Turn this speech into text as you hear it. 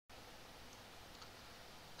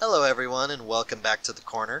Hello everyone and welcome back to the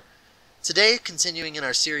corner. Today, continuing in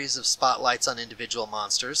our series of spotlights on individual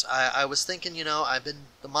monsters, I was thinking,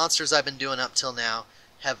 the monsters I've been doing up till now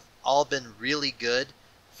have all been really good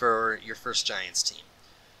for your First Giants team.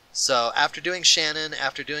 So after doing Shannon,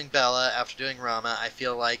 after doing Bella, after doing Rama, I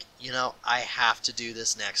feel like, I have to do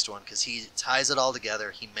this next one because he ties it all together,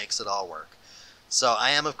 he makes it all work. So I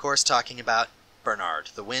am, of course, talking about Bernard,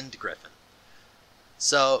 the Winged Griffon.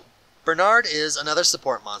 So Bernard is another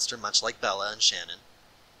support monster, much like Bella and Shannon.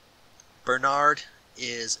 Bernard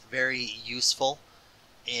is very useful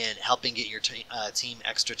in helping get your team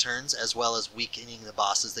extra turns, as well as weakening the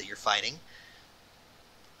bosses that you're fighting.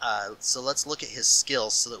 So let's look at his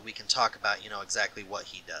skills so that we can talk about, exactly what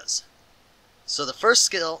he does. So the first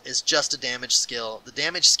skill is just a damage skill. The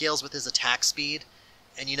damage scales with his attack speed,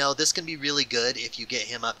 and this can be really good if you get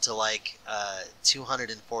him up to like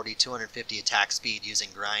 240, 250 attack speed using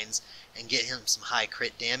grinds and get him some high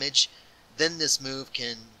crit damage. Then this move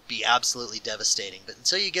can be absolutely devastating. But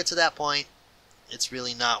until you get to that point, it's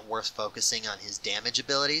really not worth focusing on his damage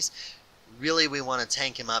abilities. Really, we want to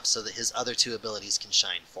tank him up so that his other two abilities can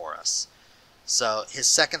shine for us. So his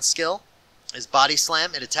second skill is Body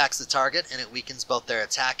Slam. It attacks the target and it weakens both their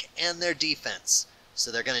attack and their defense.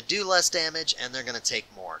 So they're going to do less damage and they're going to take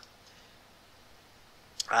more.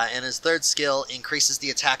 And his third skill increases the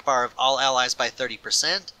attack bar of all allies by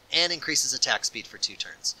 30% and increases attack speed for 2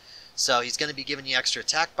 turns. So he's going to be giving you extra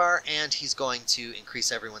attack bar, and he's going to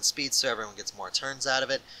increase everyone's speed so everyone gets more turns out of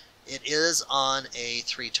it. It is on a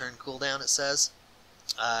 3-turn cooldown, it says.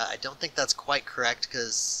 I don't think that's quite correct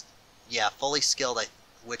because, yeah, fully skilled,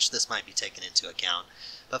 which this might be taken into account.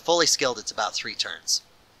 But fully skilled, it's about 3 turns.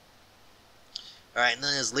 Alright, and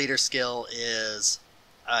then his leader skill is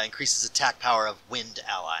increases attack power of wind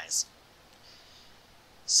allies.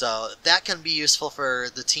 So that can be useful for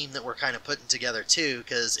the team that we're kind of putting together too,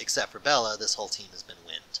 because except for Bella, this whole team has been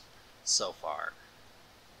wind so far.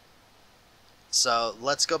 So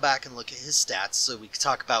let's go back and look at his stats so we can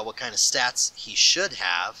talk about what kind of stats he should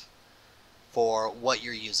have for what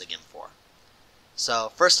you're using him for.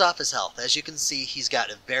 So first off is health. As you can see, he's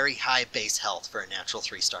got a very high base health for a natural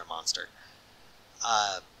 3-star monster.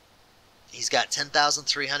 He's got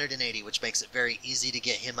 10,380, which makes it very easy to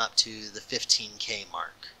get him up to the 15k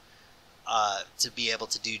mark to be able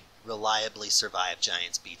to reliably survive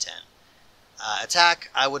Giants B10. Attack,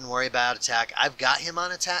 I wouldn't worry about attack. I've got him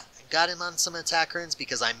on some attack runes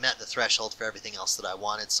because I met the threshold for everything else that I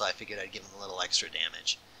wanted, so I figured I'd give him a little extra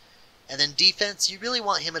damage. And then defense, you really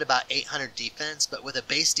want him at about 800 defense, but with a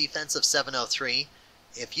base defense of 703,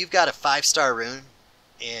 if you've got a 5-star rune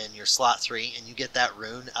in your slot 3 and you get that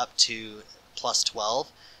rune up to plus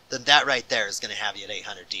 12, then that right there is going to have you at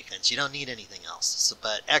 800 defense. You don't need anything else. So,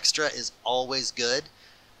 but extra is always good.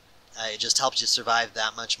 It just helps you survive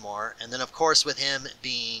that much more. And then of course, with him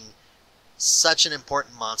being such an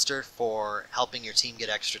important monster for helping your team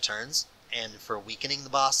get extra turns and for weakening the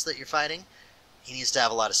boss that you're fighting, he needs to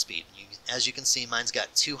have a lot of speed. As you can see, mine's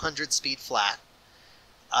got 200 speed flat.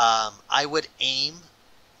 I would aim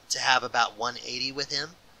to have about 180 with him,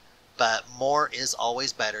 but more is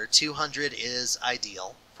always better. 200 is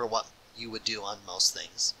ideal for what you would do on most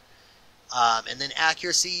things. And then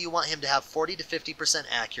accuracy, you want him to have 40 to 50%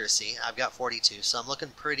 accuracy. I've got 42, so I'm looking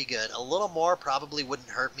pretty good. A little more probably wouldn't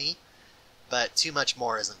hurt me, but too much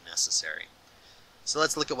more isn't necessary. So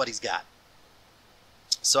let's look at what he's got.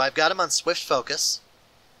 So I've got him on Swift Focus.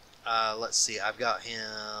 Let's see, I've got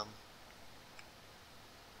him...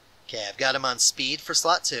 Okay, I've got him on Speed for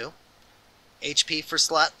slot 2, HP for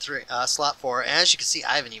slot 4. As you can see,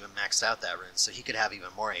 I haven't even maxed out that rune, so he could have even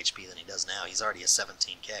more HP than he does now. He's already a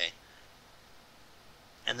 17k.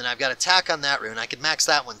 And then I've got attack on that rune. I could max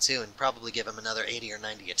that one too and probably give him another 80 or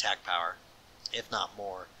 90 attack power, if not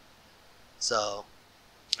more. So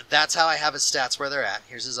that's how I have his stats where they're at.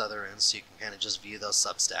 Here's his other runes, so you can kind of just view those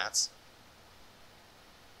substats.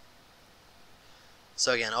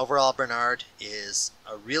 So again, overall Bernard is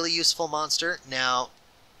a really useful monster. Now,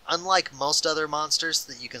 unlike most other monsters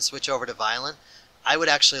that you can switch over to Violent, I would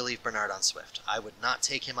actually leave Bernard on Swift. I would not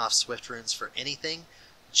take him off Swift runes for anything,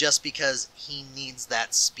 just because he needs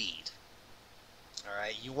that speed.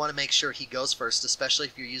 Alright, you want to make sure he goes first, especially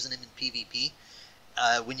if you're using him in PvP.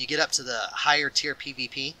 When you get up to the higher tier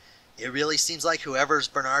PvP, it really seems like whoever's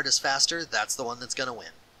Bernard is faster, that's the one that's going to win.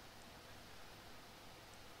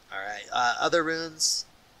 Alright, other runes,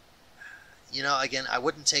 again, I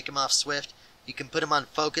wouldn't take him off Swift. You can put him on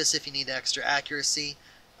Focus if you need extra accuracy.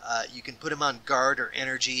 You can put him on Guard or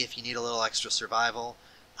Energy if you need a little extra survival.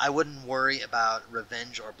 I wouldn't worry about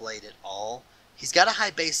Revenge or Blade at all. He's got a high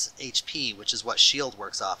base HP, which is what shield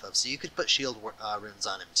works off of, so you could put shield runes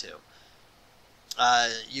on him too.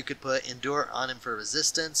 You could put endure on him for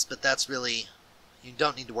resistance, but that's really, you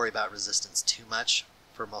don't need to worry about resistance too much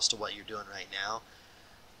for most of what you're doing right now.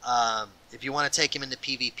 If you want to take him into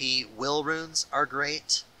PvP, will runes are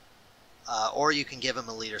great, or you can give him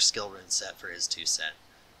a leader skill rune set for his 2 set,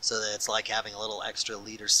 so that it's like having a little extra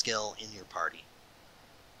leader skill in your party.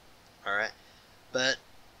 Alright, but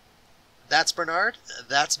that's Bernard.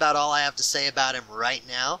 That's about all I have to say about him right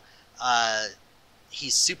now.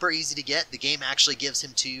 He's super easy to get. The game actually gives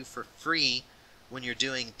him to you for free when you're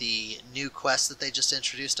doing the new quest that they just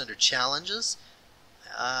introduced under challenges.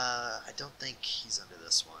 I don't think he's under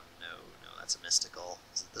this one. No, that's a mystical.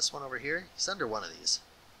 Is it this one over here? He's under one of these.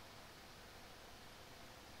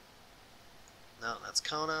 No, that's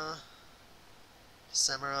Kona.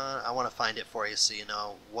 Cimarron. I want to find it for you so you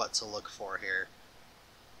know what to look for here.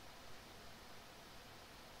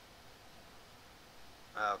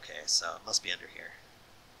 Okay, so it must be under here.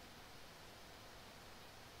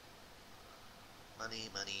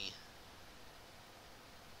 Money.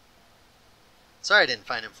 Sorry I didn't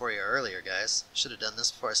find him for you earlier, guys. Should have done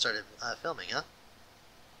this before I started filming, huh?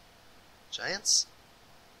 Giants?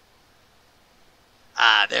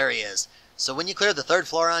 Ah, there he is. So when you clear the 3rd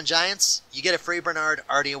floor on Giants, you get a free Bernard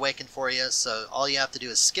already awakened for you, so all you have to do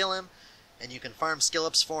is skill him, and you can farm skill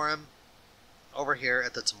ups for him over here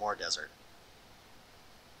at the Timor Desert.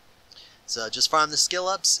 So just farm the skill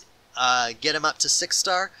ups, get him up to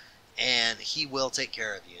 6-star, and he will take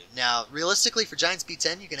care of you. Now, realistically, for Giants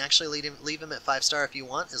B10, you can actually leave him at 5-star if you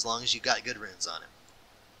want, as long as you've got good runes on him.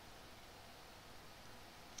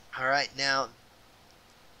 Alright, now,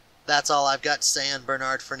 that's all I've got to say on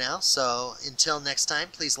Bernard for now. So, until next time,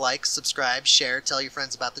 please like, subscribe, share, tell your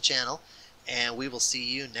friends about the channel, and we will see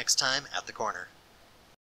you next time at the corner.